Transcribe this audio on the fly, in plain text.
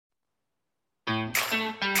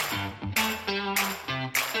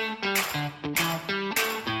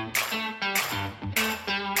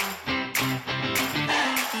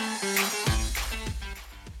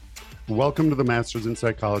Welcome to the Masters in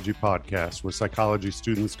Psychology podcast, where psychology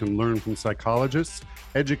students can learn from psychologists,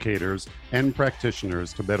 educators, and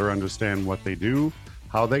practitioners to better understand what they do,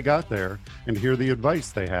 how they got there, and hear the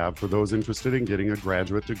advice they have for those interested in getting a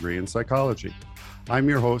graduate degree in psychology. I'm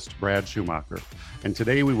your host, Brad Schumacher, and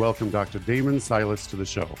today we welcome Dr. Damon Silas to the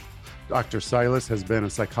show. Dr. Silas has been a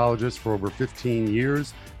psychologist for over 15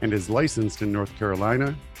 years and is licensed in North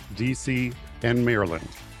Carolina, DC, and Maryland.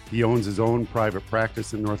 He owns his own private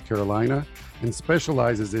practice in North Carolina and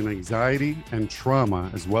specializes in anxiety and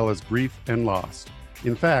trauma, as well as grief and loss.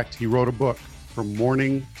 In fact, he wrote a book, From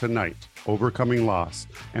Morning to Night, Overcoming Loss,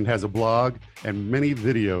 and has a blog and many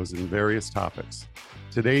videos in various topics.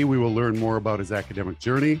 Today, we will learn more about his academic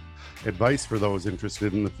journey, advice for those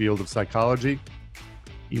interested in the field of psychology,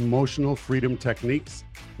 emotional freedom techniques,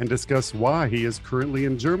 and discuss why he is currently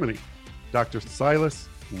in Germany. Dr. Silas,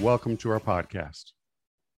 welcome to our podcast.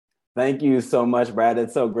 Thank you so much, Brad.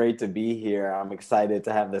 It's so great to be here. I'm excited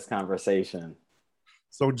to have this conversation.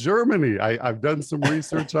 So Germany, I've done some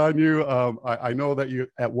research on you. I know that you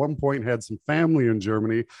at one point had some family in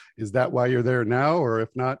Germany. Is that why you're there now? Or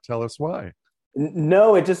if not, tell us why.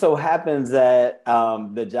 No, it just so happens that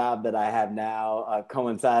the job that I have now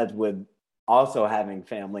coincides with also having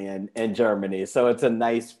family in Germany. So it's a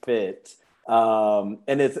nice fit. And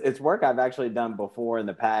it's work I've actually done before in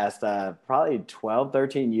the past, probably 12,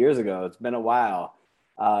 13 years ago. It's been a while.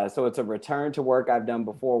 So it's a return to work I've done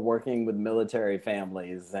before, working with military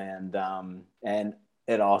families. And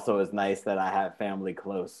it also is nice that I have family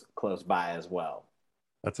close by as well.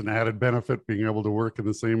 That's an added benefit, being able to work in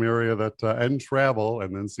the same area and travel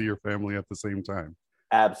and then see your family at the same time.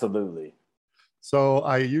 Absolutely. So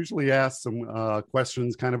I usually ask some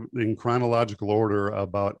questions kind of in chronological order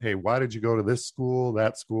about, hey, why did you go to this school,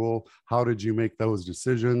 that school? How did you make those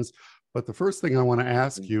decisions? But the first thing I want to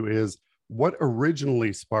ask you is, what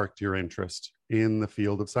originally sparked your interest in the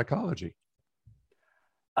field of psychology?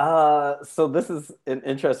 So this is an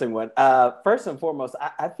interesting one. First and foremost,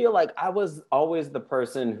 I feel like I was always the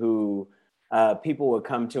person who people would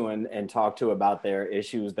come to and talk to about their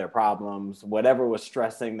issues, their problems, whatever was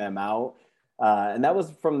stressing them out. And that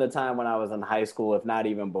was from the time when I was in high school, if not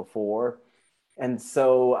even before. And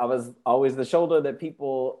so I was always the shoulder that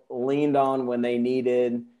people leaned on when they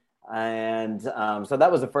needed. And so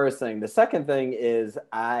that was the first thing. The second thing is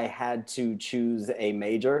I had to choose a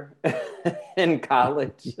major in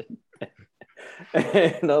college.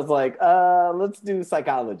 And I was like, let's do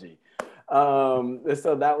psychology.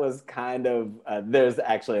 So that was kind of, there's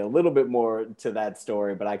actually a little bit more to that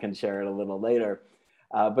story, but I can share it a little later.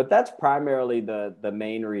 But that's primarily the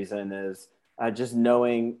main reason is just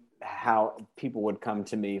knowing how people would come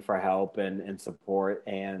to me for help and support,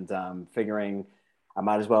 and figuring I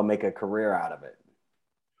might as well make a career out of it.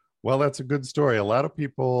 Well, that's a good story. A lot of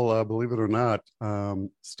people, believe it or not,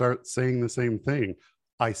 start saying the same thing.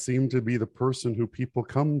 I seem to be the person who people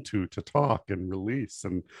come to talk and release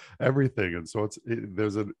and everything. And so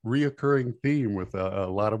there's a reoccurring theme with a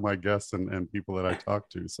lot of my guests and people that I talk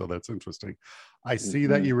to. So that's interesting. I see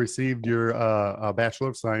that you received your Bachelor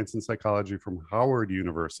of Science in Psychology from Howard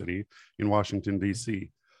University in Washington,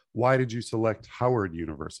 D.C. Why did you select Howard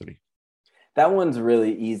University? That one's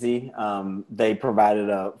really easy. They provided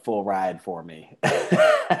a full ride for me.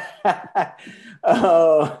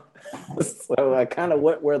 So I kind of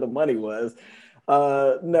went where the money was.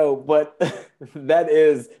 No, but that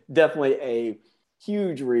is definitely a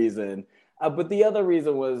huge reason. But the other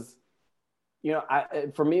reason was,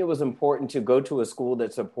 for me, it was important to go to a school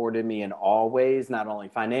that supported me in all ways, not only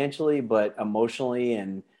financially, but emotionally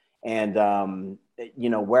and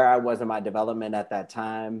where I was in my development at that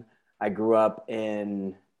time. I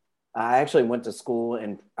actually went to school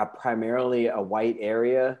in primarily a white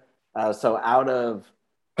area. So out of,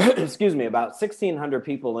 about 1,600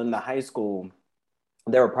 people in the high school,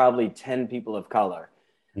 there were probably 10 people of color.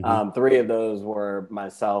 Mm-hmm. 3 of those were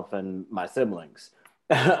myself and my siblings.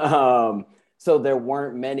 So there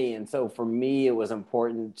weren't many. And so for me, it was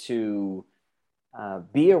important to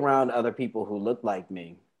be around other people who looked like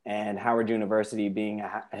me. And Howard University, being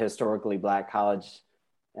a historically Black college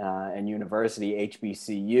and university,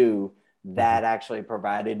 HBCU, that actually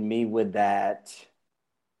provided me with that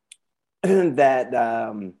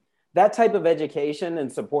type of education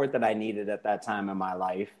and support that I needed at that time in my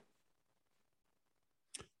life.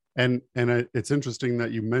 And it's interesting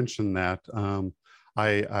that you mentioned that.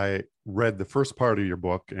 I read the first part of your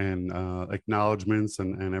book, and acknowledgments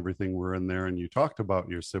and everything were in there. And you talked about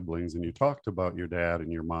your siblings, and you talked about your dad and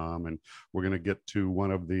your mom. And we're going to get to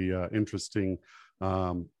one of the interesting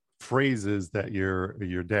phrases that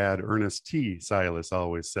your dad, Ernest T. Silas,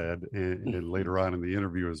 always said, and later on in the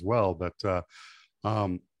interview as well. But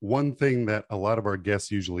one thing that a lot of our guests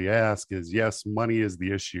usually ask is, yes, money is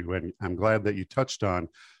the issue. And I'm glad that you touched on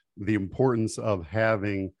the importance of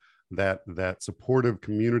having that supportive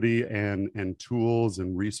community and tools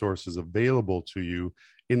and resources available to you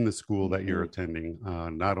in the school that you're attending.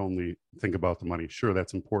 Not only think about the money, sure,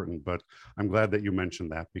 that's important, but I'm glad that you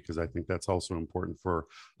mentioned that, because I think that's also important for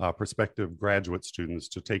prospective graduate students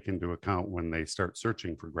to take into account when they start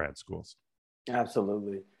searching for grad schools.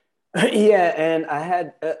 Absolutely. Yeah, and I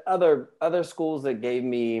had other schools that gave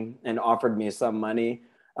me and offered me some money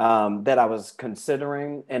that I was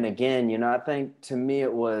considering. And again, I think to me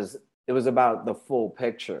it was about the full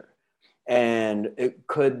picture, and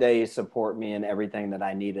could they support me in everything that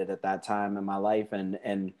I needed at that time in my life.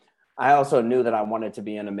 And I also knew that I wanted to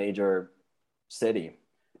be in a major city,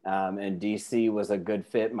 and DC was a good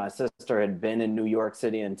fit. My sister had been in New York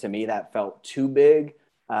City, and to me that felt too big.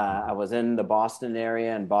 I was in the Boston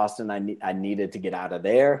area, and Boston, I needed to get out of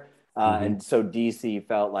there. And so DC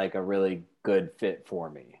felt like a really good fit for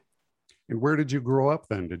me. And where did you grow up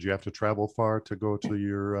then? Did you have to travel far to go to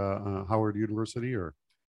your Howard University, or?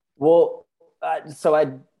 Well, so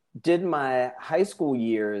I did my high school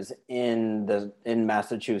years in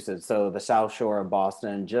Massachusetts, so the South Shore of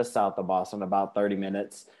Boston, just south of Boston, about 30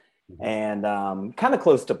 minutes, and kind of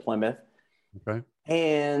close to Plymouth. Okay.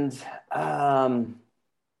 And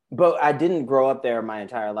but I didn't grow up there my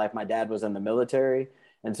entire life. My dad was in the military,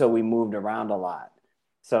 and so we moved around a lot.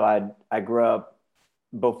 So I grew up,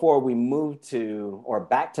 before we moved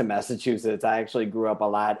back to Massachusetts, I actually grew up a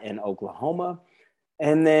lot in Oklahoma.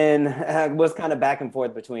 And then I was kind of back and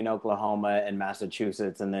forth between Oklahoma and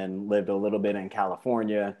Massachusetts, and then lived a little bit in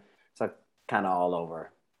California. So kind of all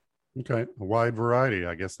over. Okay. A wide variety.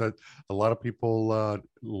 I guess that a lot of people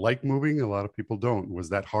like moving. A lot of people don't. Was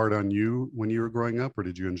that hard on you when you were growing up, or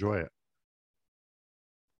did you enjoy it?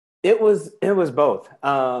 It was both.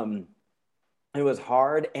 It was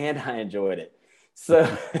hard, and I enjoyed it.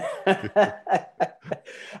 So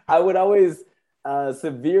I would always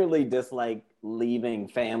severely dislike leaving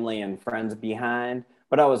family and friends behind,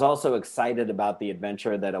 but I was also excited about the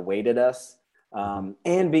adventure that awaited us,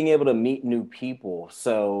 and being able to meet new people.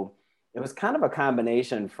 So it was kind of a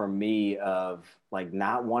combination for me of like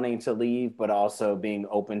not wanting to leave, but also being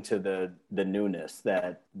open to the newness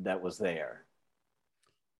that was there.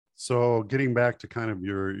 So getting back to kind of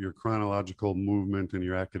your chronological movement in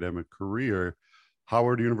your academic career,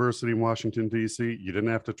 Howard University in Washington, D.C., you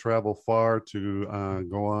didn't have to travel far to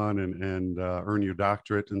go on and earn your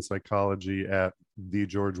doctorate in psychology at the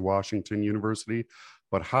George Washington University.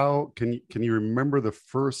 But how can you remember the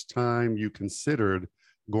first time you considered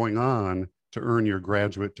going on to earn your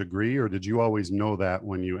graduate degree, or did you always know that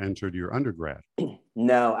when you entered your undergrad?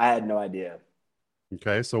 No, I had no idea.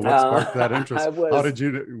 Okay, so what sparked that interest?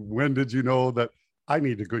 When did you know that I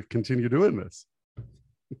need to continue doing this?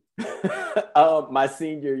 My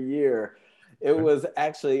senior year. It was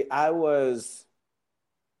actually, I was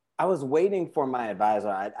waiting for my advisor.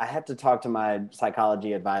 I had to talk to my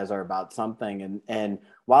psychology advisor about something. And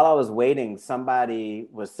while I was waiting, somebody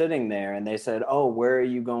was sitting there and they said, "Oh, where are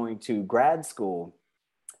you going to grad school?"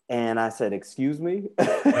 And I said, "Excuse me?"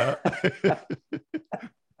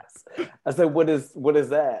 I said, what is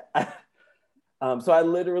that?" So I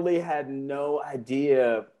literally had no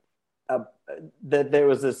idea that there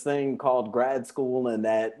was this thing called grad school, and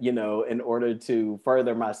that, in order to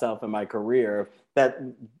further myself in my career, that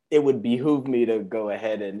it would behoove me to go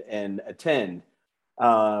ahead and attend.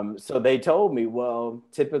 So they told me, well,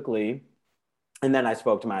 typically, and then I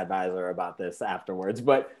spoke to my advisor about this afterwards,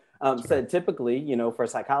 but said typically, for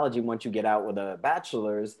psychology, once you get out with a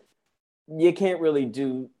bachelor's, you can't really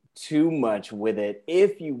do too much with it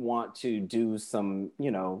if you want to do some,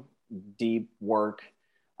 deep work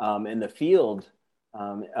in the field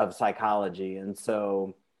of psychology. And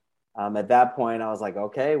so at that point, I was like,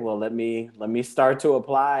 okay, well, let me start to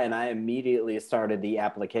apply. And I immediately started the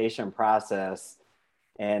application process,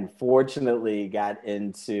 and fortunately got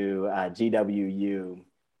into GWU.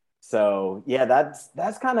 So yeah,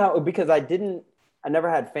 that's kind of because I never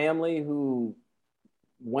had family who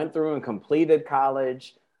went through and completed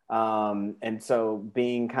college. And so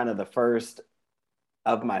being kind of the first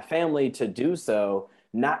of my family to do so,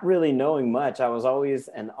 not really knowing much, I was always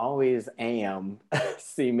am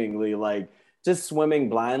seemingly like just swimming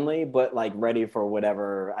blindly, but like ready for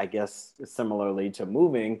whatever, I guess, similarly to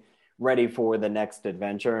moving, ready for the next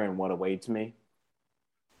adventure and what awaits me.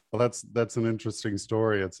 Well, that's an interesting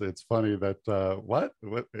story. It's funny that what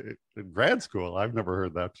in grad school, I've never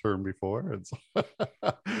heard that term before. It's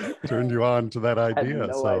turned you on to that I had idea.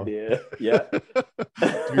 no So, idea. Yeah.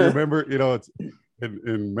 do you remember? It's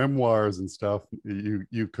in memoirs and stuff.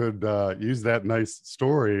 You could use that nice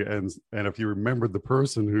story, and if you remembered the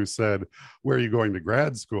person who said, "Where are you going to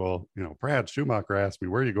grad school?" Brad Schumacher asked me,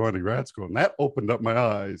 "Where are you going to grad school?" And that opened up my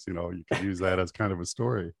eyes. You could use that as kind of a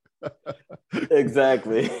story.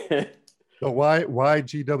 Exactly. So why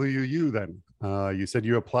GWU then? You said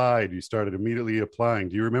you applied. You started immediately applying.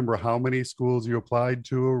 Do you remember how many schools you applied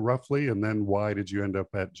to roughly, and then why did you end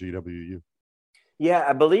up at GWU? Yeah,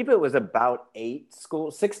 I believe it was about 8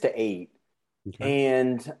 schools, 6 to 8. Okay.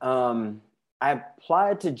 And I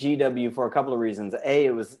applied to GW for a couple of reasons. A,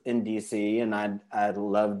 it was in DC, and I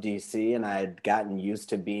love DC, and I had gotten used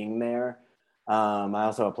to being there. I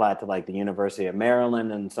also applied to like the University of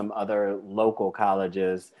Maryland and some other local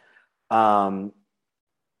colleges. Um,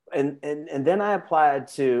 and then I applied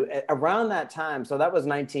to around that time. So that was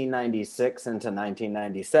 1996 into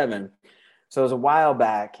 1997. So it was a while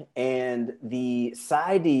back, and the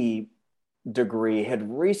PsyD degree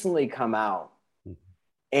had recently come out,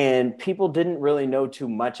 and people didn't really know too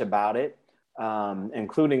much about it,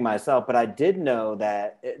 including myself. But I did know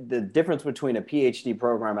that the difference between a PhD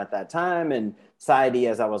program at that time and PsyD,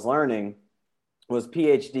 as I was learning, was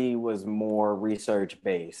PhD was more research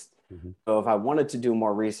based. Mhm. So if I wanted to do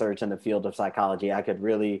more research in the field of psychology, I could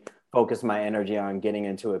really focus my energy on getting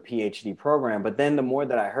into a PhD program. But then the more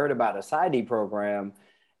that I heard about a PsyD program,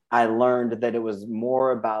 I learned that it was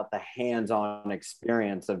more about the hands-on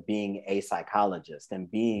experience of being a psychologist and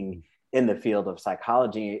being in the field of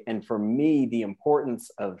psychology. And for me, the importance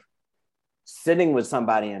of sitting with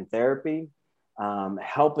somebody in therapy,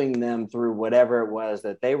 helping them through whatever it was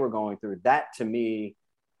that they were going through, that to me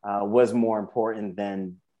was more important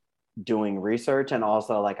than doing research. And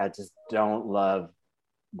also, like, I just don't love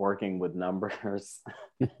working with numbers.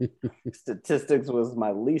 Statistics was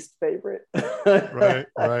my least favorite. Right,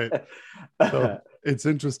 right. So it's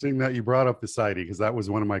interesting that you brought up the PsyD, because that was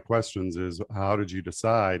one of my questions: is how did you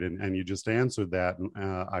decide? And you just answered that. And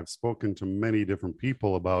I've spoken to many different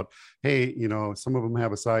people about, hey, some of them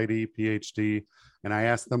have a PsyD, PhD, and I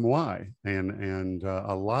asked them why, and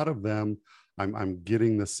a lot of them, I'm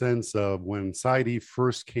getting the sense of when PsyD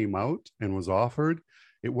first came out and was offered,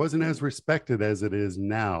 it wasn't as respected as it is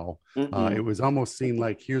now. It was almost seen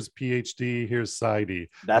like, here's PhD, here's PsyD, and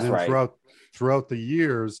That's then right. throughout the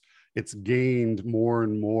years, it's gained more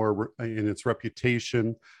and more in its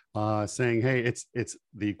reputation, saying, hey, it's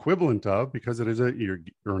the equivalent of, because you're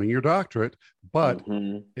earning your doctorate, but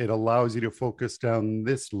Mm-hmm. it allows you to focus down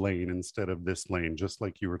this lane instead of this lane, just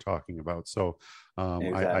like you were talking about. So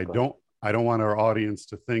Exactly. I don't want our audience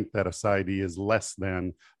to think that a PsyD is less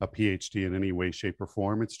than a PhD in any way, shape, or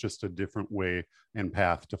form. It's just a different way and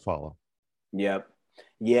path to follow. Yep.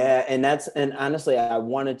 Yeah, and honestly,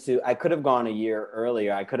 I could have gone a year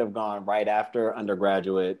earlier. I could have gone right after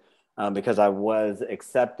undergraduate, because I was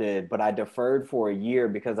accepted, but I deferred for a year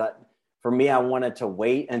because for me, I wanted to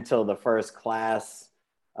wait until the first class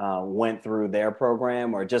went through their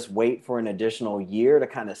program, or just wait for an additional year to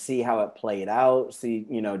kind of see how it played out, see,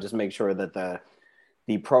 just make sure that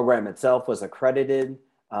the program itself was accredited,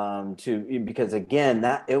 because again,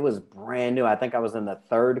 that it was brand new. I think I was in the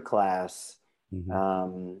third class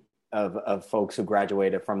Mm-hmm. of folks who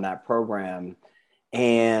graduated from that program.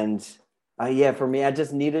 And yeah, for me, I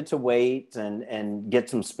just needed to wait and get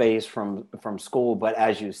some space from school. But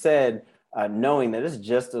as you said, knowing that it's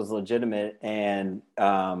just as legitimate and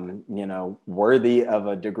worthy of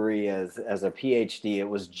a degree as a PhD, it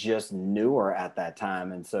was just newer at that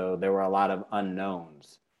time, and so there were a lot of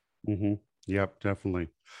unknowns. Mm-hmm. Yep, definitely.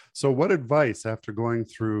 So, what advice, after going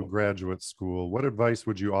through graduate school, what advice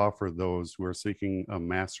would you offer those who are seeking a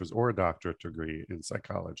master's or a doctorate degree in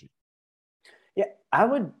psychology? Yeah, I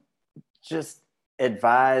would just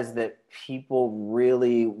advise that people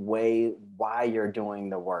really weigh why you're doing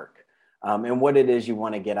the work, and what it is you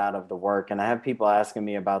want to get out of the work. And I have people asking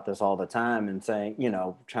me about this all the time and saying,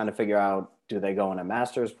 trying to figure out, do they go in a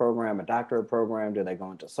master's program, a doctorate program? Do they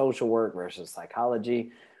go into social work versus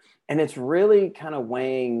psychology? And it's really kind of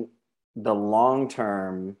weighing the long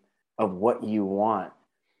term of what you want.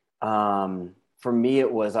 For me, it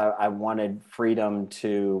was I wanted freedom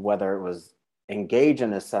to, whether it was engage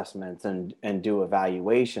in assessments and do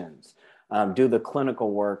evaluations, do the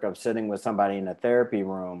clinical work of sitting with somebody in a therapy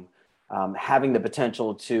room, having the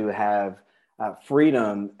potential to have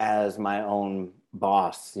freedom as my own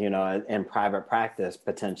boss, in private practice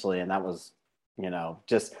potentially. And that was,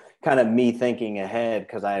 just kind of me thinking ahead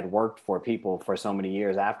because I had worked for people for so many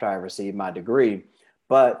years after I received my degree.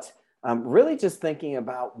 But really just thinking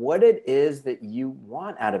about what it is that you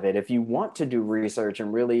want out of it. If you want to do research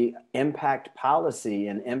and really impact policy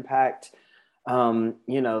and impact,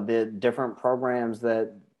 the different programs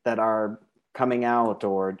that are coming out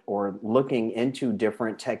or looking into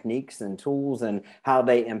different techniques and tools and how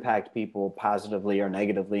they impact people positively or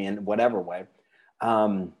negatively in whatever way.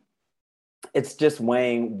 It's just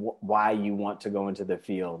weighing why you want to go into the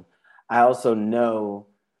field. I also know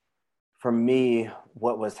for me,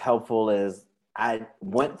 what was helpful is I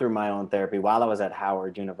went through my own therapy while I was at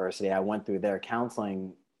Howard University. I went through their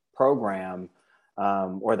counseling program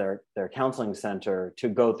or their counseling center to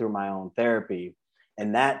go through my own therapy.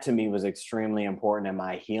 And that to me was extremely important in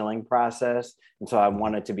my healing process. And so I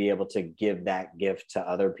wanted to be able to give that gift to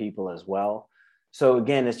other people as well. So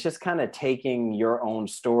again, it's just kind of taking your own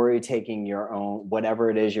story, taking your own, whatever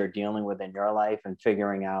it is you're dealing with in your life and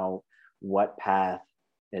figuring out what path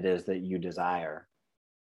it is that you desire.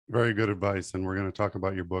 Very good advice. And we're going to talk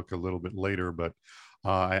about your book a little bit later, but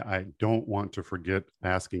I don't want to forget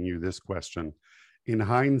asking you this question. In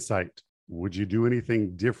hindsight, would you do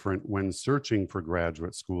anything different when searching for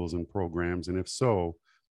graduate schools and programs? And if so,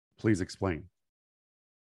 please explain.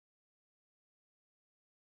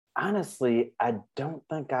 Honestly, I don't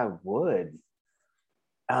think I would.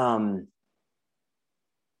 I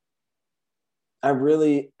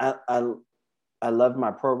loved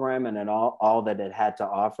my program and all that it had to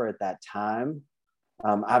offer at that time.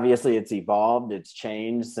 Obviously, it's evolved. It's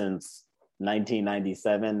changed since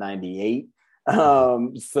 1997, 98.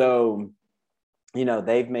 So,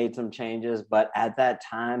 they've made some changes, but at that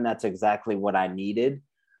time, that's exactly what I needed.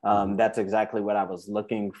 That's exactly what I was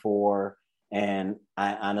looking for. And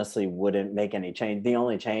I honestly wouldn't make any change. The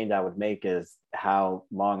only change I would make is how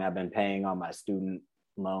long I've been paying on my student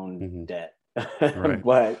loan debt. Right.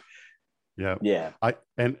 But yeah.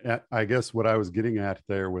 I guess what I was getting at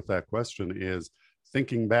there with that question is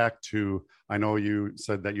thinking back to, I know you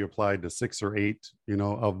said that you applied to 6 or 8,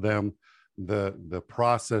 of them, the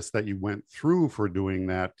process that you went through for doing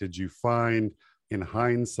that. Did you find, in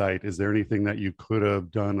hindsight, is there anything that you could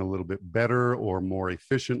have done a little bit better or more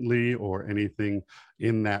efficiently, or anything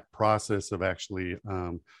in that process of actually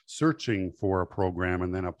searching for a program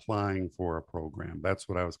and then applying for a program? That's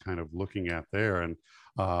what I was kind of looking at there. And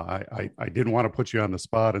I didn't want to put you on the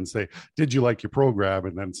spot and say, did you like your program?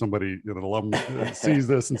 And then somebody, an alum sees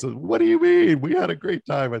this and says, what do you mean? We had a great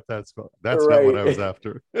time at that school. That's right. Not what I was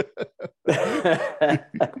after.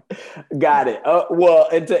 Got it. Well,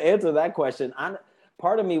 and to answer that question,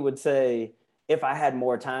 part of me would say if I had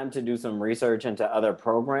more time to do some research into other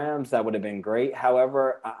programs, that would have been great.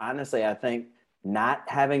 However, honestly, I think not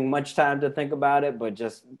having much time to think about it, but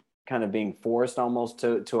just kind of being forced almost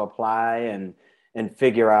to apply and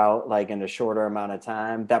figure out like in a shorter amount of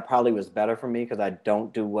time, that probably was better for me because I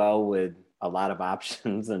don't do well with a lot of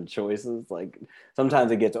options and choices. Like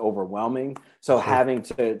sometimes it gets overwhelming. So having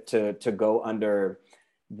to go under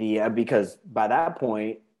because by that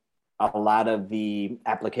point, a lot of the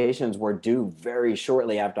applications were due very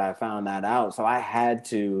shortly after I found that out. So I had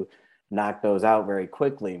to knock those out very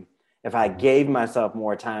quickly. If I gave myself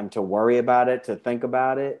more time to worry about it, to think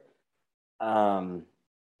about it,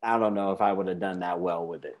 I don't know if I would have done that well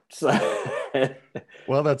with it. So.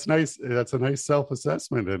 Well, that's nice. That's a nice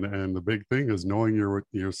self-assessment. And the big thing is knowing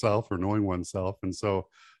yourself or knowing oneself. And so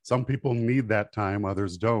some people need that time,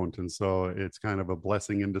 others don't. And so it's kind of a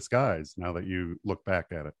blessing in disguise now that you look back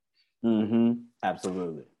at it.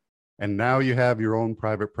 Absolutely. And now you have your own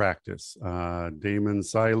private practice, Damon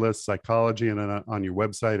Silas Psychology. And on your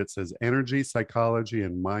website, it says energy, psychology,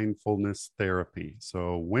 and mindfulness therapy.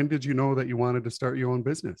 So when did you know that you wanted to start your own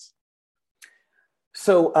business?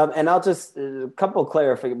 So, and I'll just, a couple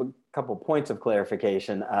points of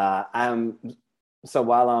clarification. While I'm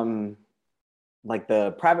like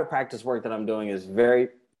the private practice work that I'm doing is very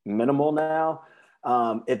minimal now.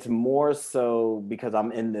 It's more so because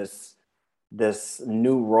I'm in this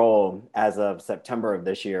new role as of September of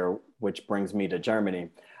this year, which brings me to Germany.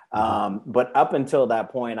 But up until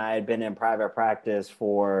that point, I had been in private practice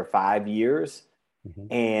for 5 years.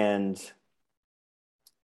 And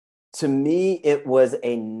to me, it was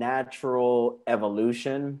a natural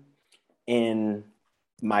evolution in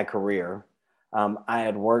my career. I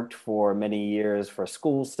had worked for many years for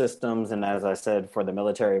school systems. And as I said, for the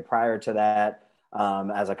military prior to that,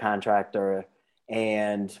 as a contractor.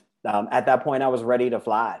 And at that point, I was ready to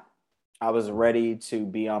fly. I was ready to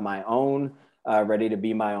be on my own, ready to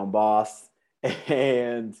be my own boss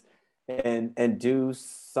and do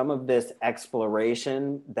some of this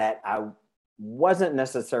exploration that I wasn't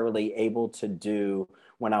necessarily able to do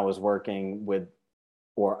when I was working with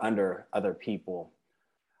or under other people.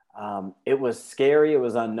 It was scary, it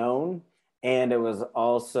was unknown, and it was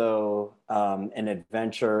also an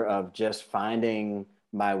adventure of just finding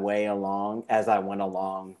my way along as I went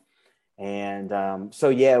along. And so,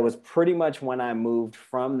 yeah, it was pretty much when I moved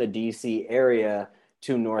from the DC area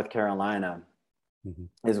to North Carolina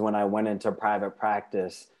is when I went into private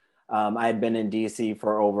practice. I had been in DC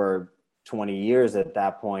for over 20 years at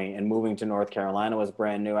that point, and moving to North Carolina was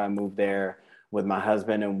brand new. I moved there with my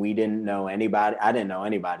husband, and we didn't know anybody. I didn't know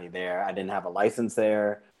anybody there. I didn't have a license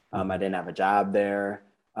there. I didn't have a job there.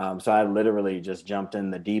 So I literally just jumped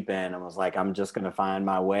in the deep end and was like, I'm just going to find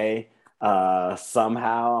my way.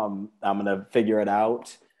 Somehow I'm going to figure it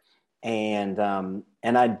out. And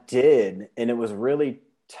I did. And it was really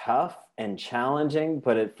tough and challenging,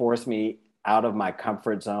 but it forced me out of my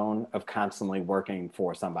comfort zone of constantly working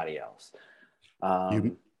for somebody else.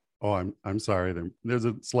 I'm sorry. There's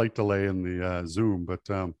a slight delay in the Zoom, but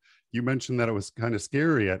you mentioned that it was kind of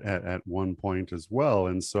scary at one point as well.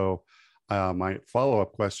 And so my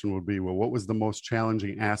follow-up question would be, well, what was the most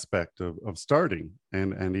challenging aspect of starting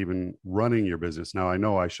and even running your business? Now, I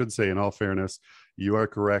know I should say, in all fairness, you are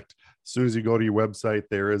correct. As soon as you go to your website,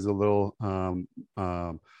 there is a little,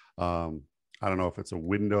 I don't know if it's a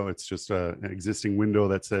window, it's just an existing window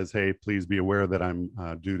that says, hey, please be aware that I'm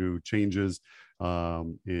due to changes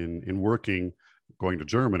in working, going to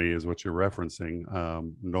Germany is what you're referencing,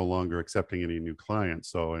 no longer accepting any new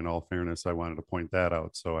clients. So in all fairness, I wanted to point that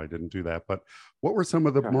out. So I didn't do that. But what were some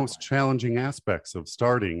of the most challenging aspects of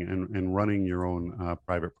starting and running your own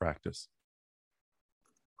private practice?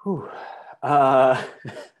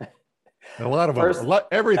 A lot of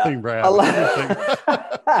everything, Brad. Everything.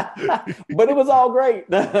 But it was all great.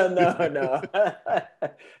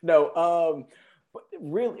 No.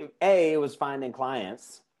 Really, it was finding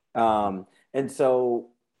clients. And so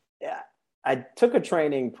I took a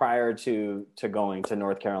training prior to going to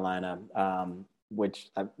North Carolina, which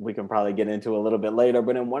we can probably get into a little bit later.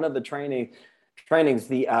 But in one of the trainings,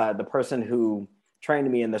 the person who trained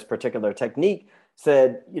me in this particular technique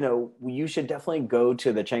said, you should definitely go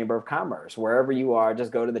to the Chamber of Commerce. Wherever you are,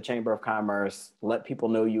 just go to the Chamber of Commerce, let people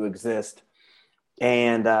know you exist.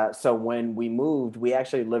 And so when we moved, we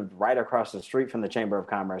actually lived right across the street from the Chamber of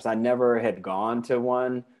Commerce. I never had gone to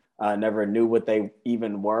one, never knew what they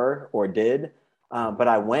even were or did. But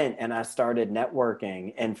I went and I started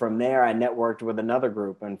networking. And from there, I networked with another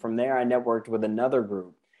group. And from there, I networked with another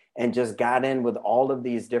group and just got in with all of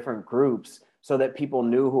these different groups so that people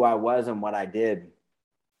knew who I was and what I did.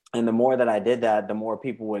 And the more that I did that, the more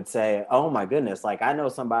people would say, oh my goodness, like I know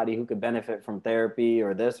somebody who could benefit from therapy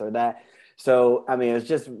or this or that. So, I mean, it's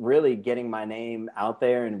just really getting my name out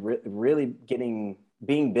there and really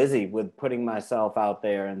being busy with putting myself out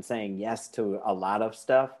there and saying yes to a lot of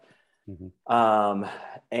stuff.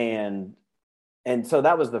 And so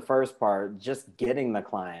that was the first part, just getting the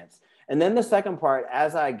clients. And then the second part,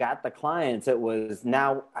 as I got the clients, it was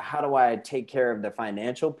now, how do I take care of the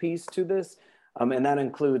financial piece to this? And that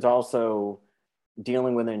includes also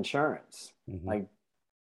dealing with insurance, like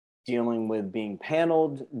dealing with being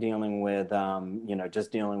paneled, dealing with,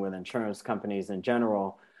 just dealing with insurance companies in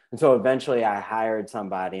general. And so eventually I hired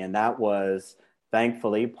somebody, and that was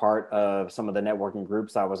thankfully part of some of the networking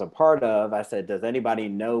groups I was a part of. I said, does anybody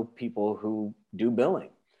know people who do billing?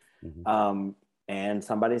 And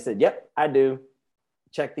somebody said, yep, I do.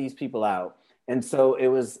 Check these people out. And so it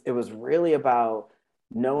was really about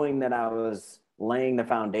knowing that I was laying the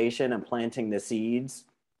foundation and planting the seeds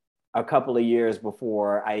a couple of years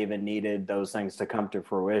before I even needed those things to come to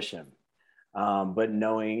fruition. But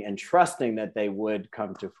knowing and trusting that they would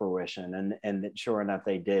come to fruition, and that sure enough,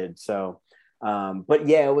 they did. So, but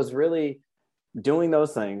yeah, it was really doing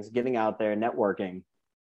those things, getting out there, networking,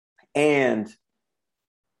 and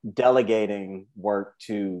delegating work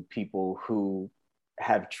to people who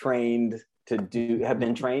have been trained to do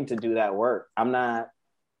that work. I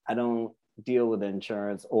don't deal with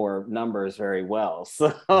insurance or numbers very well.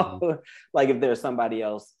 So like if there's somebody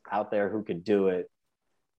else out there who could do it,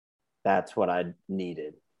 that's what I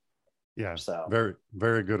needed. Yeah. So very,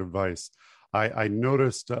 very good advice. I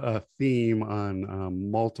noticed a theme on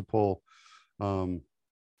multiple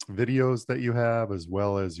videos that you have, as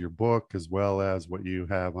well as your book, as well as what you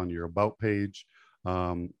have on your About page,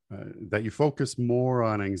 that you focus more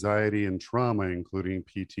on anxiety and trauma, including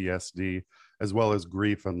PTSD, as well as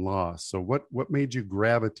grief and loss. So what made you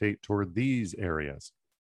gravitate toward these areas?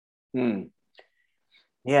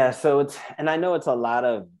 Yeah, so I know it's a lot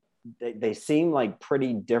of, they seem like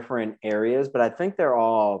pretty different areas, but I think they're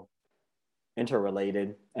all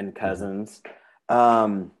interrelated and cousins.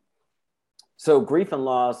 So grief and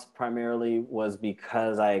loss primarily was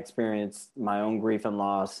because I experienced my own grief and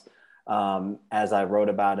loss, as I wrote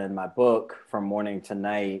about in my book, From Morning to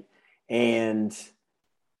Night. And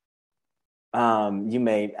you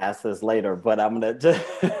may ask this later, but I'm gonna just,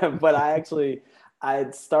 but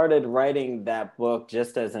I started writing that book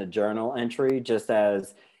just as a journal entry, just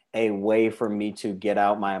as a way for me to get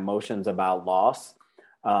out my emotions about loss.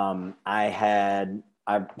 I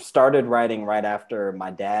started writing right after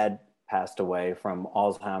my dad passed away from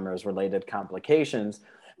Alzheimer's related complications,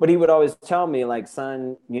 but he would always tell me, like,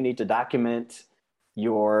 son, you need to document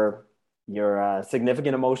your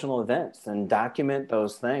significant emotional events and document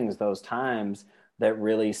those things, those times that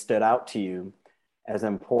really stood out to you as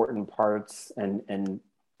important parts and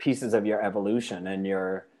pieces of your evolution and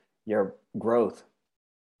your growth.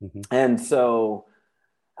 Mm-hmm. And so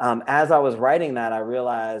as I was writing that, I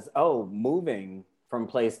realized, oh, moving from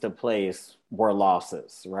place to place were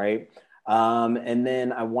losses, right? And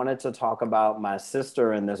then I wanted to talk about my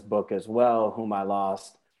sister in this book as well, whom I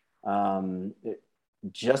lost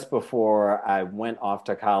just before I went off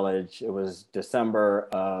to college. It was December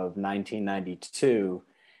of 1992.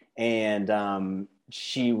 And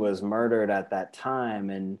she was murdered at that time.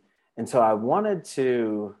 And so I wanted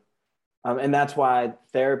to, and that's why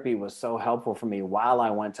therapy was so helpful for me while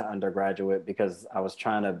I went to undergraduate, because I was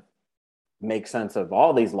trying to make sense of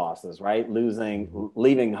all these losses, right?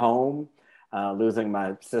 Leaving home, losing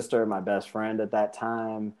my sister, my best friend at that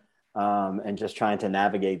time, and just trying to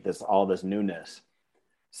navigate all this newness.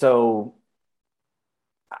 So,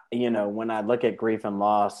 when I look at grief and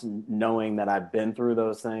loss, knowing that I've been through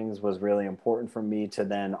those things was really important for me to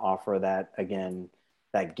then offer that, again,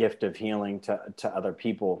 that gift of healing to other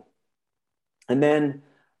people. And then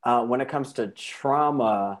when it comes to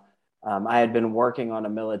trauma, I had been working on a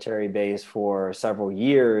military base for several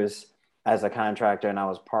years as a contractor, and I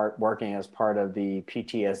was working as part of the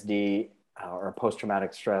PTSD or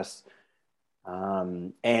post-traumatic stress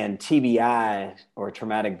and TBI or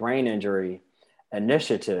traumatic brain injury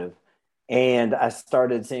initiative. And I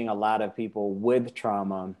started seeing a lot of people with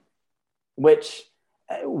trauma, which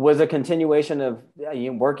was a continuation of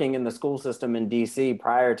working in the school system in DC.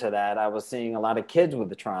 Prior to that, I was seeing a lot of kids with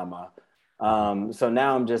the trauma. So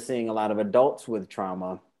now I'm just seeing a lot of adults with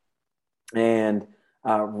trauma, and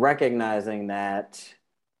recognizing that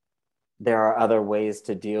there are other ways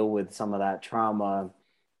to deal with some of that trauma.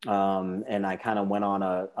 And I kind of went on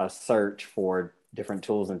a search for different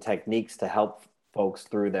tools and techniques to help folks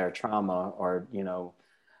through their trauma, or,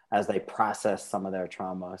 as they process some of their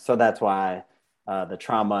trauma. So that's why the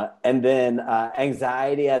trauma. And then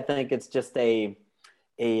anxiety, I think it's just a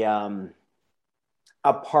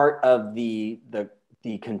part of the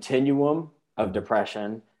continuum of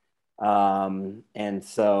depression. And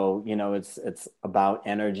so, it's about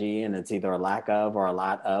energy, and it's either a lack of or a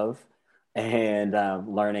lot of, and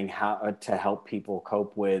learning how to help people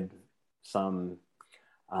cope with some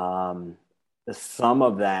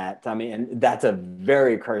of that. I mean, and that's a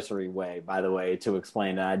very cursory way, by the way, to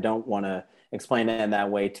explain it. I don't want to explain it in that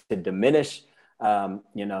way to diminish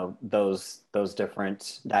those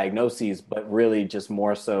different diagnoses, but really just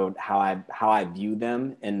more so how I view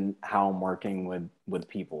them and how I'm working with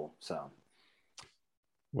people. So,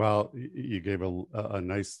 well, you gave a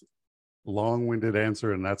nice long-winded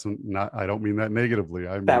answer, and that's not, I don't mean that negatively,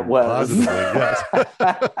 I mean that positively. Yes.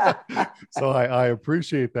 So I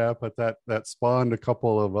appreciate that, but that spawned a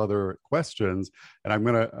couple of other questions, and I'm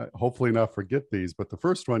gonna hopefully not forget these. But the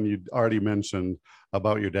first one you already mentioned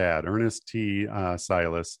about your dad, Ernest T.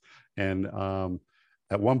 Silas, and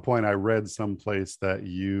at one point I read someplace that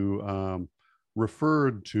you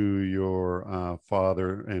referred to your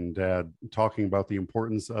father and dad talking about the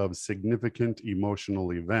importance of significant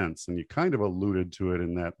emotional events, and you kind of alluded to it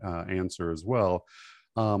in that answer as well.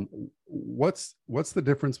 What's the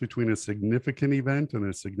difference between a significant event and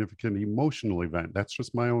a significant emotional event? That's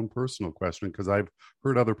just my own personal question, because I've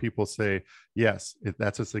heard other people say, yes,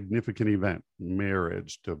 that's a significant event: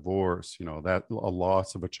 marriage, divorce, that a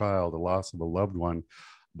loss of a child, a loss of a loved one.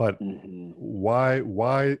 But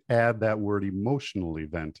why add that word emotional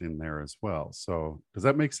event in there as well? So does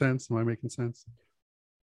that make sense? Am I making sense?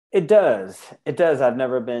 It does. It does. I've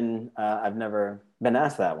never been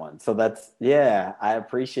asked that one. So I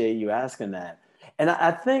appreciate you asking that. And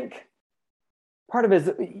I think part of it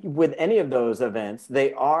is with any of those events,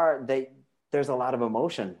 there's a lot of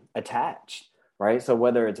emotion attached, right? So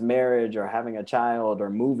whether it's marriage or having a child or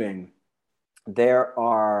moving, there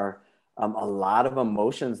are a lot of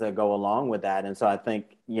emotions that go along with that. And so I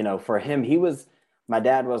think, for him, my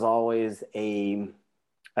dad was always a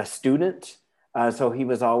student So he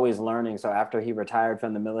was always learning. So after he retired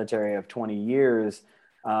from the military of 20 years,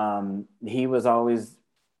 he was always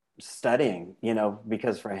studying,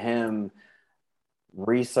 because for him,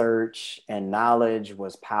 research and knowledge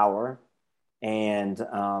was power, and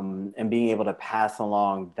being able to pass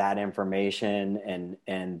along that information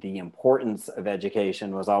and the importance of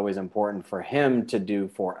education was always important for him to do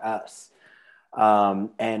for us.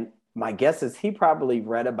 And my guess is he probably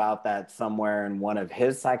read about that somewhere in one of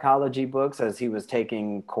his psychology books as he was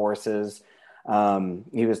taking courses.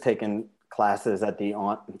 He was taking classes at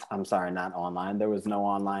I'm sorry, not online. There was no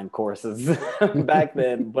online courses back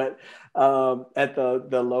then, but at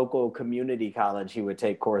the local community college, he would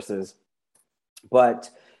take courses. But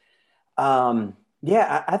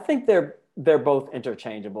yeah, I think they're both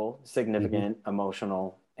interchangeable, significant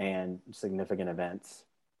emotional and significant events.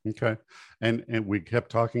 Okay. And we kept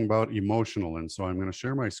talking about emotional. And so I'm going to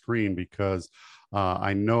share my screen because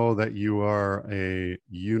I know that you are a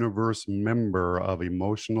universe member of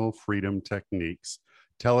Emotional Freedom Techniques.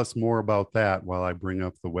 Tell us more about that while I bring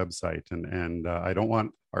up the website. And I don't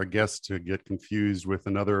want our guests to get confused with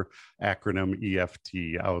another acronym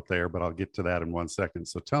EFT out there, but I'll get to that in 1 second.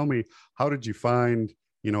 So tell me, how did you find,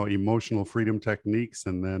 Emotional Freedom Techniques?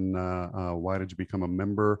 And then why did you become a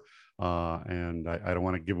member? And I don't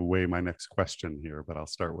want to give away my next question here, but I'll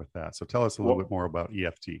start with that. So tell us a little bit more about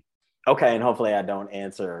EFT. Okay, and hopefully I don't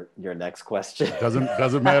answer your next question.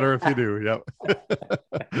 Doesn't matter if you do. Yep.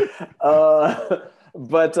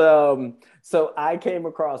 But so I came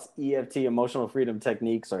across EFT, Emotional Freedom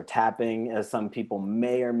Techniques, or tapping, as some people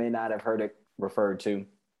may or may not have heard it referred to,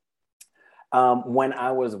 when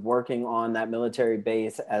I was working on that military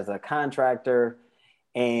base as a contractor.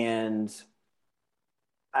 And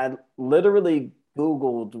I literally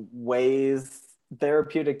Googled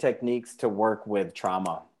therapeutic techniques to work with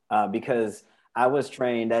trauma, because I was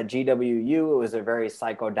trained at GWU. It was a very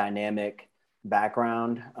psychodynamic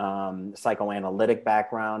background, psychoanalytic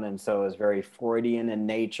background. And so it was very Freudian in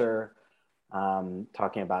nature,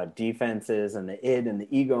 talking about defenses and the id and the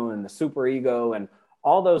ego and the superego and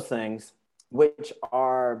all those things, which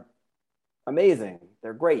are amazing.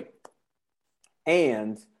 They're great.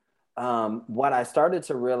 And what I started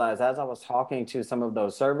to realize as I was talking to some of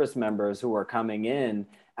those service members who were coming in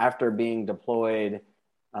after being deployed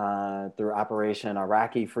through Operation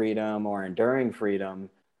Iraqi Freedom or Enduring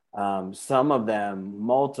Freedom, some of them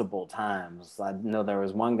multiple times. I know there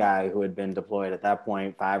was one guy who had been deployed at that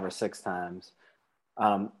point 5 or 6 times.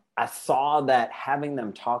 I saw that having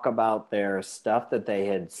them talk about their stuff that they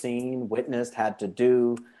had seen, witnessed, had to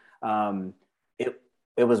do,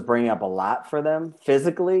 it was bringing up a lot for them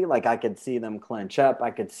physically. Like I could see them clench up.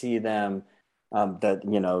 I could see them,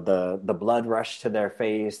 the blood rush to their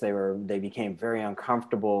face. They became very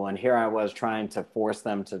uncomfortable. And here I was trying to force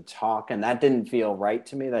them to talk. And that didn't feel right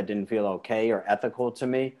to me. That didn't feel okay or ethical to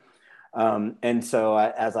me. And so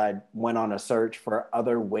as I went on a search for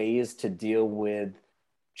other ways to deal with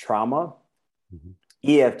trauma,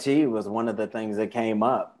 EFT was one of the things that came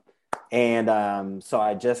up. And so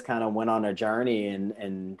I just kind of went on a journey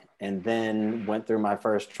and then went through my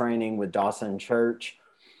first training with Dawson Church,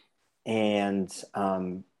 and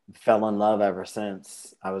fell in love ever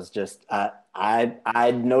since.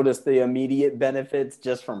 I noticed the immediate benefits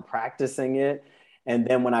just from practicing it. And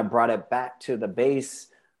then when I brought it back to the base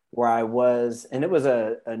where I was, and it was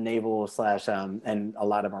a naval / and a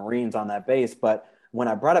lot of Marines on that base, but when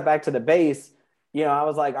I brought it back to the base, I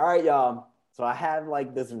was like, all right, y'all. So I have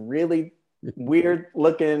like this really weird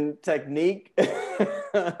looking technique.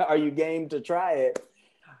 Are you game to try it?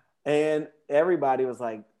 And everybody was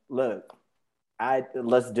like, look,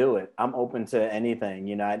 let's do it. I'm open to anything.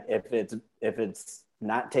 If it's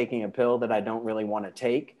not taking a pill that I don't really want to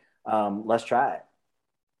take, let's try it.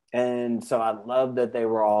 And so I love that they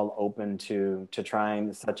were all open to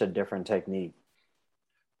trying such a different technique.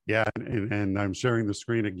 Yeah, and I'm sharing the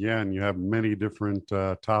screen again. You have many different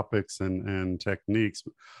topics and techniques.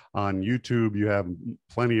 On YouTube, you have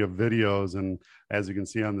plenty of videos. And as you can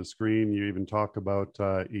see on the screen, you even talk about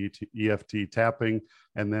EFT tapping.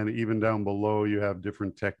 And then even down below, you have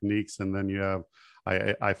different techniques. And then you have,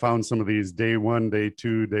 I found some of these day 1, day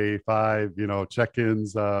 2, day 5,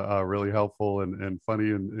 check-ins really helpful and funny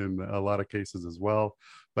in a lot of cases as well.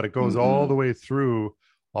 But it goes all the way through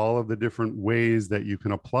all of the different ways that you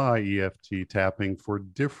can apply EFT tapping for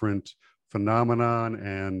different phenomenon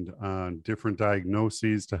and different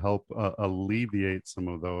diagnoses to help alleviate some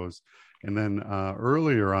of those. And then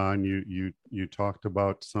earlier on, you talked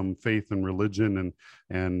about some faith and religion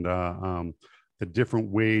and the different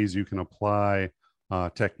ways you can apply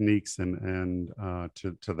techniques and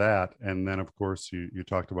to that. And then, of course, you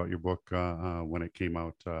talked about your book when it came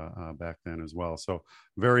out back then as well. So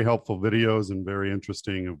very helpful videos and very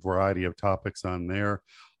interesting, a variety of topics on there.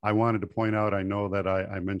 I wanted to point out, I know that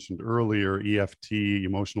I mentioned earlier EFT,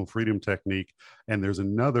 Emotional Freedom Technique, and there's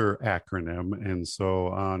another acronym. And so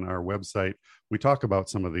on our website, we talk about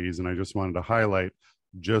some of these, and I just wanted to highlight,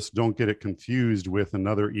 just don't get it confused with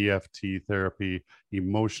another EFT therapy,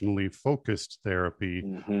 emotionally focused therapy,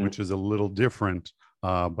 which is a little different.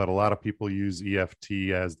 But a lot of people use EFT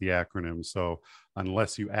as the acronym. So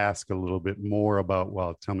unless you ask a little bit more about,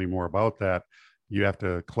 well, tell me more about that, you have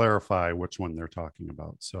to clarify which one they're talking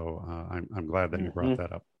about. So I'm glad that you brought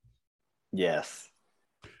that up. Yes.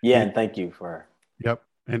 Yeah, and thank you for. Yep.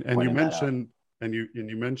 And you mentioned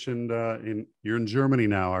you're in Germany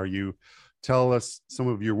now. Are you? Tell us some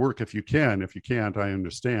of your work if you can. If you can't, I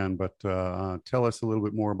understand. But tell us a little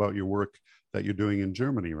bit more about your work that you're doing in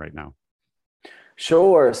Germany right now.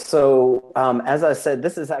 Sure. So as I said,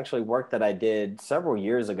 this is actually work that I did several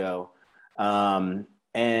years ago. And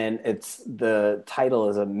the title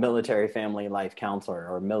is a military family life counselor,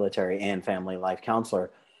 or military and family life counselor.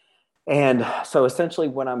 And so essentially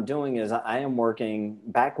what I'm doing is I am working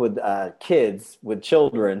back with kids, with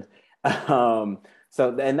children.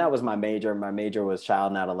 And that was my major. My major was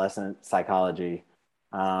child and adolescent psychology.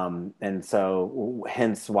 And so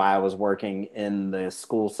hence why I was working in the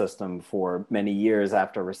school system for many years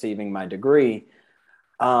after receiving my degree.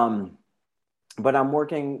 But I'm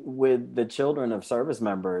working with the children of service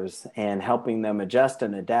members and helping them adjust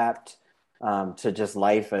and adapt to just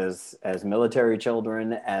life as military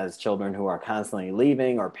children, as children who are constantly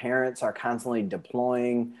leaving, or parents are constantly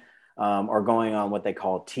deploying or going on what they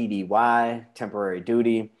call TDY, temporary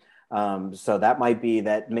duty. So that might be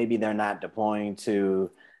that maybe they're not deploying to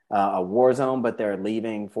a war zone, but they're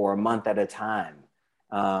leaving for a month at a time.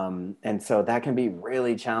 And so that can be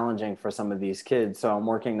really challenging for some of these kids. So I'm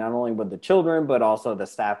working not only with the children, but also the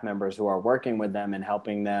staff members who are working with them and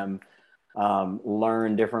helping them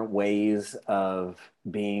learn different ways of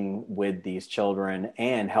being with these children,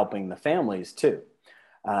 and helping the families too.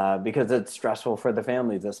 Because it's stressful for the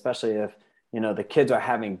families, especially if, the kids are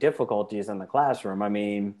having difficulties in the classroom. I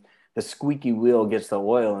mean, the squeaky wheel gets the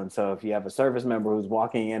oil. And so if you have a service member who's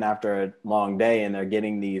walking in after a long day and they're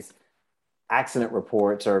getting these accident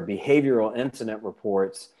reports or behavioral incident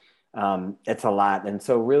reports, it's a lot. And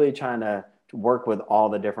so really trying to work with all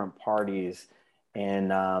the different parties and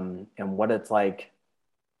what it's like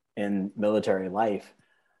in military life.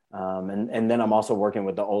 And then I'm also working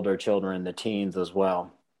with the older children, the teens as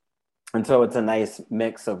well. And so it's a nice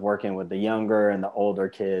mix of working with the younger and the older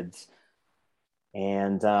kids.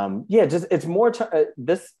 And just it's more,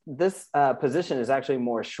 this position is actually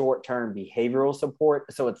more short-term behavioral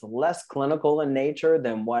support. So it's less clinical in nature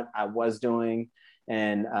than what I was doing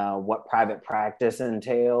and what private practice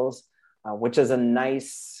entails, which is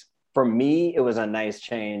for me, it was a nice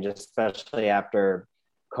change, especially after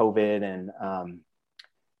COVID and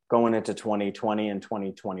going into 2020 and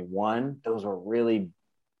 2021. Those were really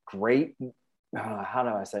great. How do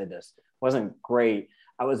I say this? It wasn't great.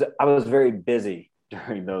 I was very busy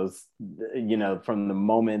during those, from the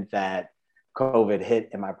moment that COVID hit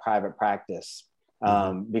in my private practice,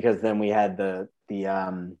 because then we had the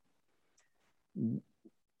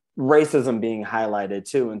racism being highlighted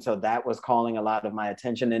too. And so that was calling a lot of my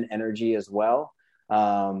attention and energy as well.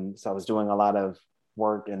 So I was doing a lot of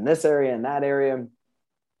work in this area and that area.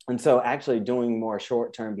 And so actually doing more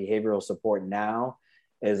short-term behavioral support now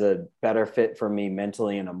is a better fit for me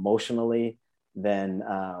mentally and emotionally than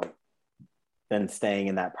staying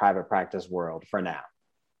in that private practice world for now.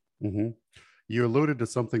 Mm-hmm. You alluded to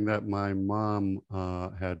something that my mom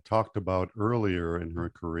had talked about earlier in her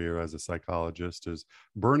career as a psychologist, is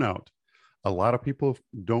burnout. A lot of people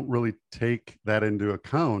don't really take that into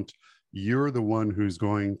account. You're the one who's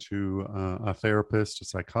going to a therapist, a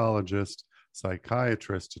psychologist,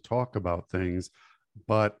 psychiatrist to talk about things,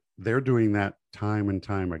 but they're doing that time and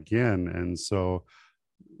time again. And so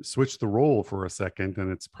switch the role for a second,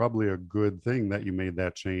 and it's probably a good thing that you made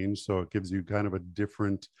that change. So it gives you kind of a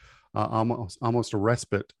different, almost a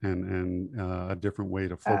respite and a different way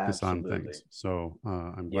to focus on things. So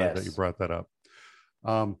I'm glad that you brought that up.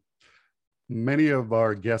 Many of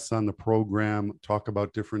our guests on the program talk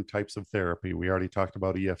about different types of therapy. We already talked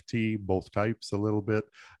about EFT, both types a little bit,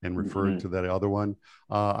 and referred to that other one.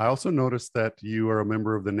 I also noticed that you are a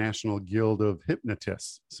member of the National Guild of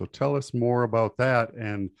Hypnotists. So tell us more about that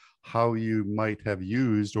and how you might have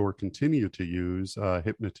used or continue to use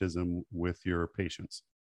hypnotism with your patients.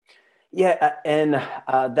 Yeah, and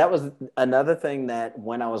that was another thing that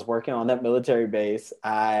when I was working on that military base,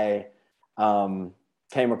 I um,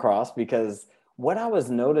 came across because what I was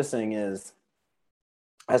noticing is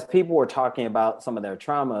as people were talking about some of their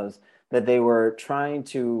traumas, that they were trying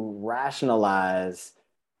to rationalize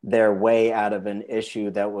their way out of an issue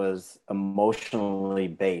that was emotionally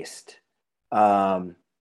based. Um,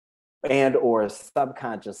 and or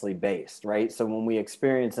subconsciously based, right? So when we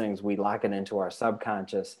experience things, we lock it into our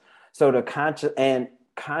subconscious. So the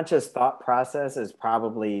conscious thought process is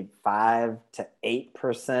probably 5 to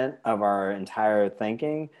 8% of our entire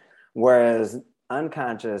thinking, whereas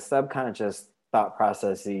unconscious, subconscious thought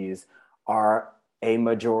processes are a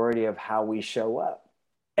majority of how we show up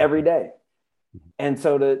every day. And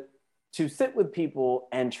so to sit with people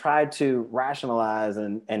and try to rationalize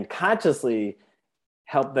and consciously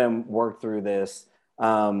help them work through this.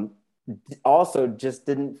 Also, just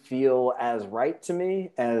didn't feel as right to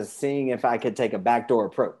me as seeing if I could take a backdoor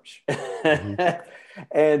approach. Mhm.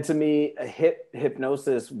 And to me,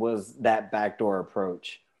 hypnosis was that backdoor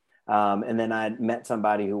approach. And then I met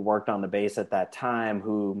somebody who worked on the base at that time,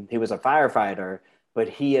 who he was a firefighter, but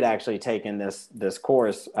he had actually taken this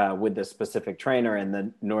course with this specific trainer in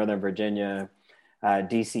the Northern Virginia,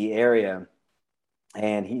 DC area,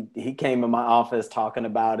 and he came in my office talking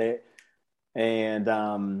about it,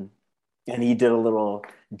 and he did a little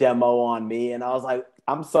demo on me, and I was like,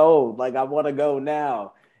 I'm sold, like I want to go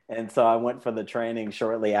now. And so I went for the training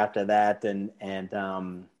shortly after that,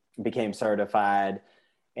 and became certified,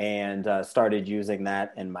 and started using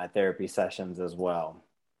that in my therapy sessions as well.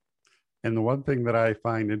 And the one thing that I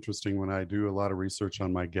find interesting when I do a lot of research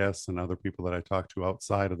on my guests and other people that I talk to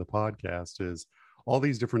outside of the podcast is all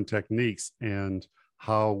these different techniques and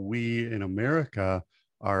how we in America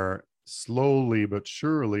are slowly but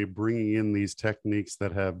surely bringing in these techniques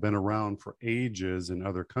that have been around for ages in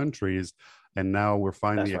other countries. And now we're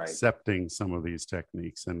finally That's right. accepting some of these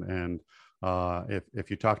techniques. If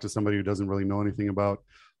you talk to somebody who doesn't really know anything about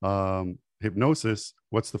hypnosis,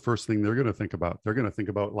 what's the first thing they're going to think about? They're going to think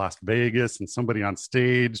about Las Vegas and somebody on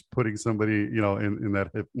stage putting somebody, in that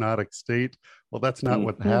hypnotic state. Well, that's not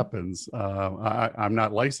what happens. I'm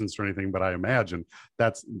not licensed or anything, but I imagine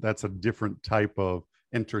that's a different type of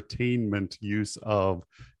entertainment use of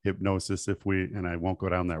hypnosis. And I won't go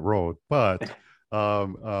down that road, but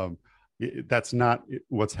that's not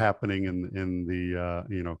what's happening in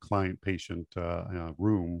the client patient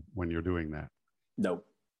room when you're doing that. Nope.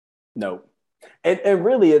 Nope. And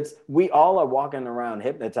really, we all are walking around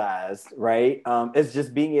hypnotized, right? It's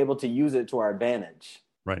just being able to use it to our advantage.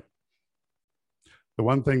 Right. The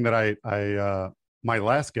one thing that my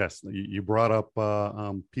last guest, you brought up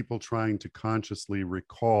people trying to consciously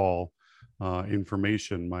recall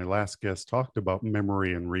information. My last guest talked about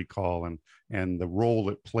memory and recall and the role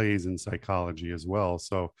it plays in psychology as well.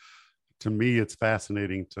 So to me, it's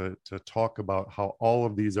fascinating to talk about how all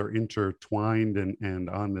of these are intertwined and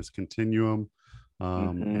on this continuum.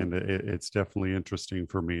 And it's definitely interesting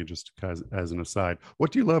for me, just as an aside.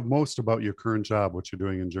 What do you love most about your current job, what you're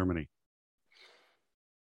doing in Germany?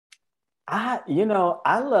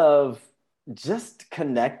 I love just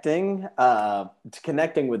connecting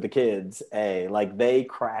with the kids. Like they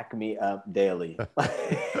crack me up daily.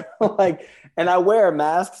 Like, and I wear a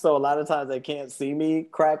mask, so a lot of times they can't see me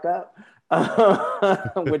crack up,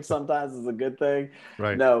 which sometimes is a good thing.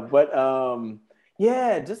 Right. No, but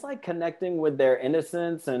yeah, just like connecting with their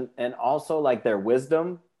innocence and also like their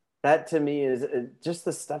wisdom. That to me is just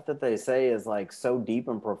the stuff that they say is like so deep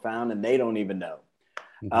and profound, and they don't even know.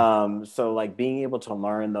 So like being able to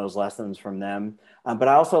learn those lessons from them. But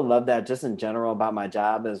I also love that just in general about my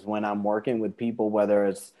job is when I'm working with people, whether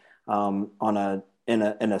it's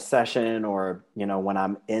in a session or, when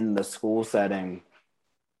I'm in the school setting,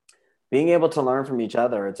 being able to learn from each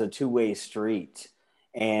other. It's a two-way street.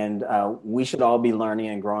 And we should all be learning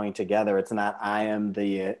and growing together. It's not I am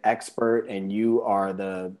the expert and you are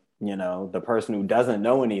the person who doesn't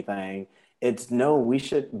know anything. It's no, we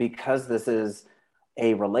should, because this is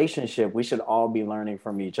a relationship, we should all be learning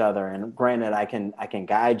from each other. And granted, I can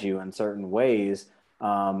guide you in certain ways,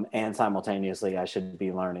 and simultaneously I should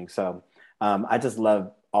be learning. So I just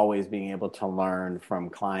love always being able to learn from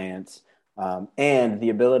clients, and the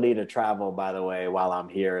ability to travel, by the way, while I'm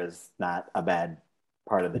here is not a bad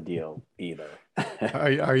part of the deal either.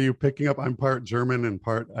 Are you picking up? I'm part German and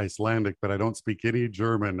part Icelandic, but I don't speak any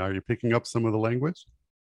German. Are you picking up some of the language?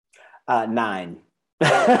 9.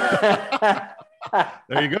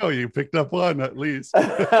 There you go. You picked up one at least.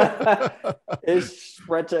 Ich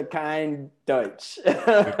spreche kein Deutsch.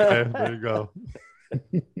 Okay, there you go.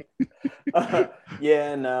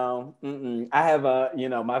 Yeah, no. Mm-mm. I have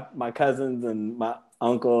my cousins and my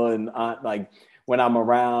uncle and aunt, like when I'm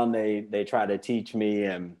around, they try to teach me,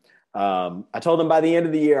 and I told them by the end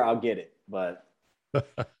of the year I'll get it, but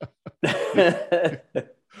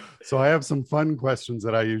So I have some fun questions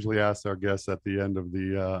that I usually ask our guests at the end of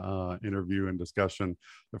the interview and discussion.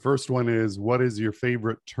 The first one is, what is your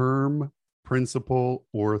favorite term, principle,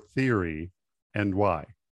 or theory, and why?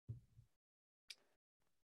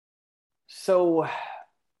 So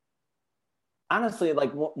honestly,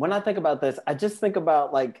 like when I think about this, I just think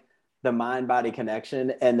about like the mind body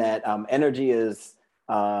connection, and that energy is,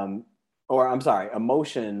 or I'm sorry,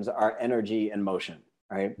 emotions are energy and motion,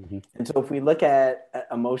 right? Mhm. And so if we look at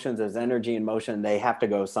emotions as energy and motion, they have to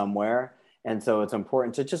go somewhere. And so it's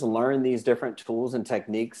important to just learn these different tools and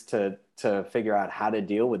techniques to figure out how to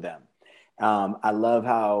deal with them. I love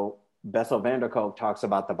how Bessel van der Kolk talks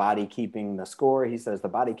about the body keeping the score. He says the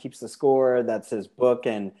body keeps the score. That's his book,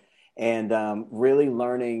 and really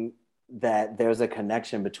learning that there's a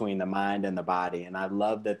connection between the mind and the body. And I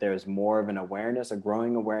love that there's more of an awareness, a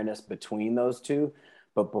growing awareness between those two.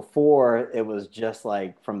 But before, it was just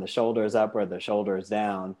like from the shoulders up or the shoulders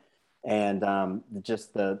down. And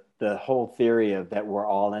just the whole theory of that we're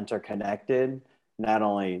all interconnected, not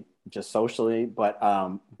only just socially, but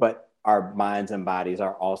our minds and bodies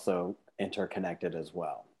are also interconnected as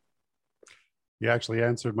well. You actually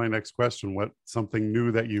answered my next question. What something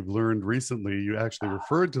new that you've learned recently? You actually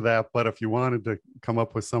referred to that, but if you wanted to come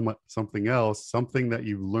up with something else, something that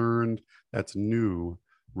you've learned that's new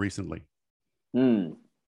recently. Mm.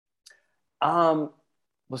 Um,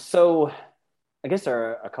 well, so I guess there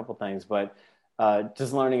are a couple things, but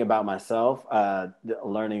just learning about myself,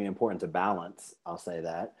 learning the importance of balance, I'll say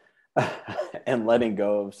that, and letting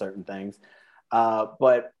go of certain things.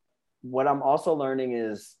 But what I'm also learning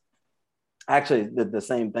is actually the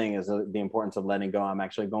same thing as the importance of letting go. I'm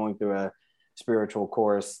actually going through a spiritual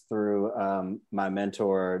course through my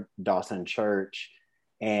mentor, Dawson Church,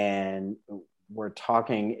 and we're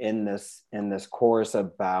talking in this course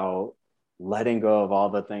about letting go of all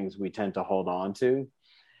the things we tend to hold on to,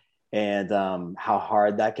 and how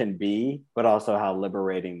hard that can be, but also how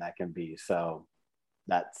liberating that can be. So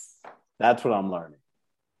that's what I'm learning.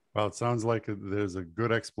 Well, it sounds like there's a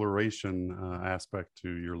good exploration aspect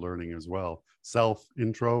to your learning as well, self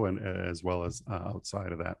intro and as well as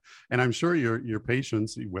outside of that. And I'm sure your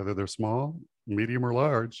patients, whether they're small, medium, or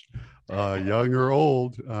large, young or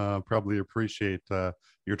old, probably appreciate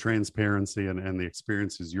your transparency and the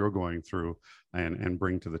experiences you're going through and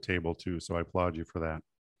bring to the table too. So I applaud you for that.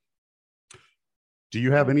 Do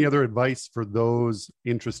you have any other advice for those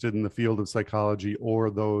interested in the field of psychology or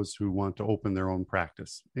those who want to open their own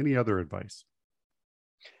practice? Any other advice?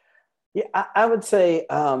 Yeah, I would say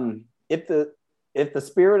if the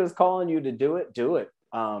spirit is calling you to do it, do it.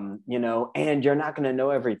 And you're not going to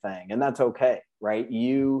know everything, and that's okay, right?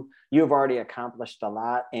 You've already accomplished a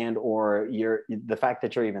lot, and or the fact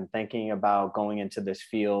that you're even thinking about going into this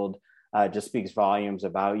field just speaks volumes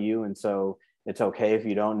about you. And so it's okay if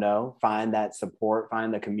you don't know. Find that support,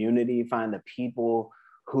 find the community, find the people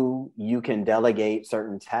who you can delegate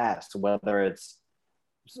certain tasks, whether it's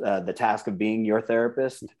the task of being your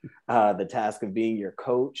therapist, the task of being your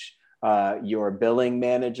coach, your billing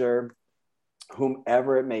manager,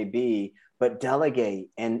 whomever it may be, but delegate,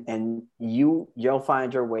 and you'll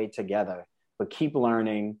find your way together. But keep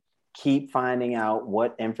learning, keep finding out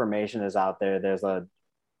what information is out there. There's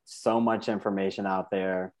so much information out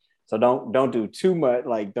there. So don't do too much,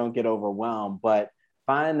 like don't get overwhelmed, but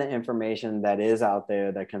find the information that is out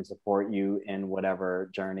there that can support you in whatever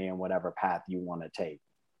journey and whatever path you want to take.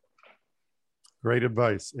 Great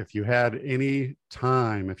advice. If you had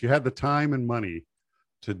the time and money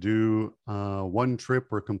to do one trip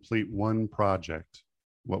or complete one project,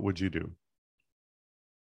 what would you do?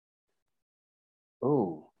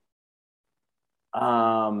 Oh,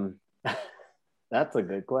 um, that's a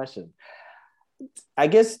good question. I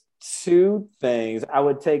guess two things. I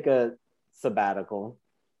would take a sabbatical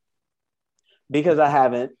because I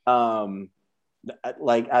haven't.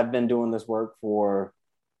 Like I've been doing this work for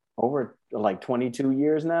over like 22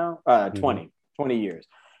 years now, 20 years,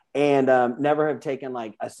 and never have taken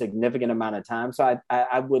like a significant amount of time. So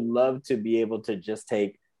I would love to be able to just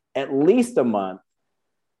take at least a month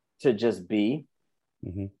to just be.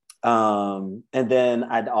 Mm-hmm. And then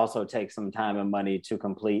I'd also take some time and money to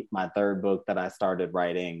complete my third book that I started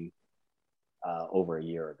writing over a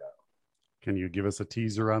year ago. Can you give us a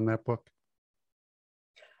teaser on that book?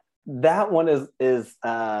 That one is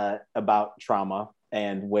about trauma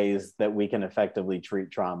and ways that we can effectively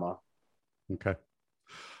treat trauma. Okay.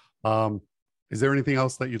 Is there anything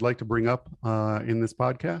else that you'd like to bring up in this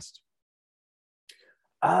podcast?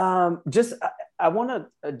 I want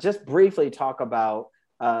to just briefly talk about,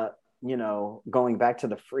 going back to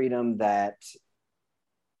the freedom that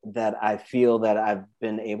I feel that I've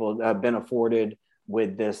been afforded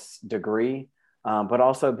with this degree, but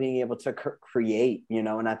also being able to create,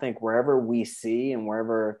 and I think wherever we see and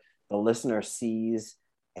wherever the listener sees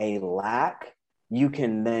a lack, you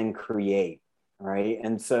can then create, right?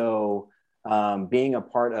 And so being a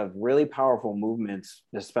part of really powerful movements,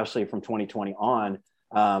 especially from 2020 on,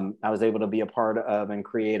 I was able to be a part of and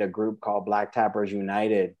create a group called Black Tappers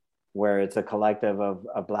United, where it's a collective of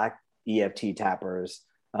Black EFT tappers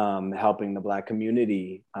helping the Black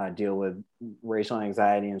community deal with racial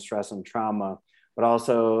anxiety and stress and trauma, but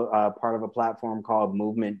also part of a platform called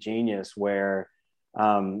Movement Genius, where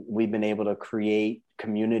we've been able to create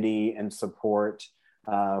community and support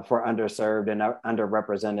for underserved and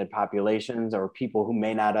underrepresented populations, or people who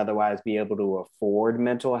may not otherwise be able to afford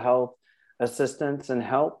mental health assistance and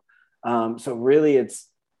help. So really, it's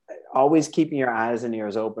always keeping your eyes and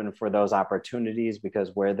ears open for those opportunities, because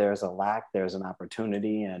where there's a lack, there's an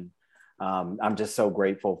opportunity. And I'm just so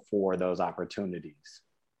grateful for those opportunities.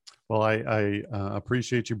 Well, I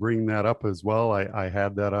appreciate you bringing that up as well. I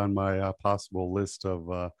had that on my possible list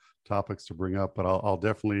of topics to bring up, but I'll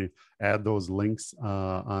definitely add those links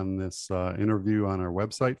on this interview on our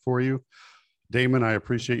website for you. Damon, I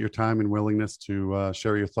appreciate your time and willingness to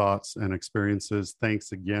share your thoughts and experiences.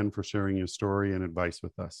 Thanks again for sharing your story and advice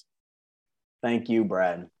with us. Thank you,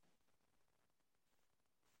 Brad.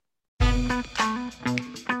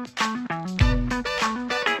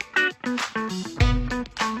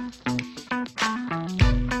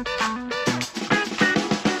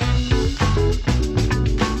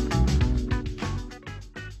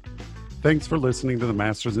 Thanks for listening to the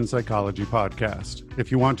Masters in Psychology podcast.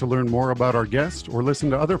 If you want to learn more about our guest or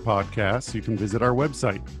listen to other podcasts, you can visit our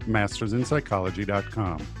website,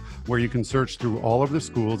 mastersinpsychology.com, where you can search through all of the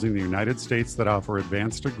schools in the United States that offer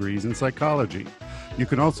advanced degrees in psychology. You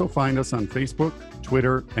can also find us on Facebook,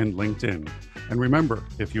 Twitter, and LinkedIn. And remember,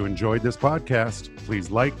 if you enjoyed this podcast,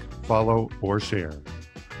 please like, follow, or share.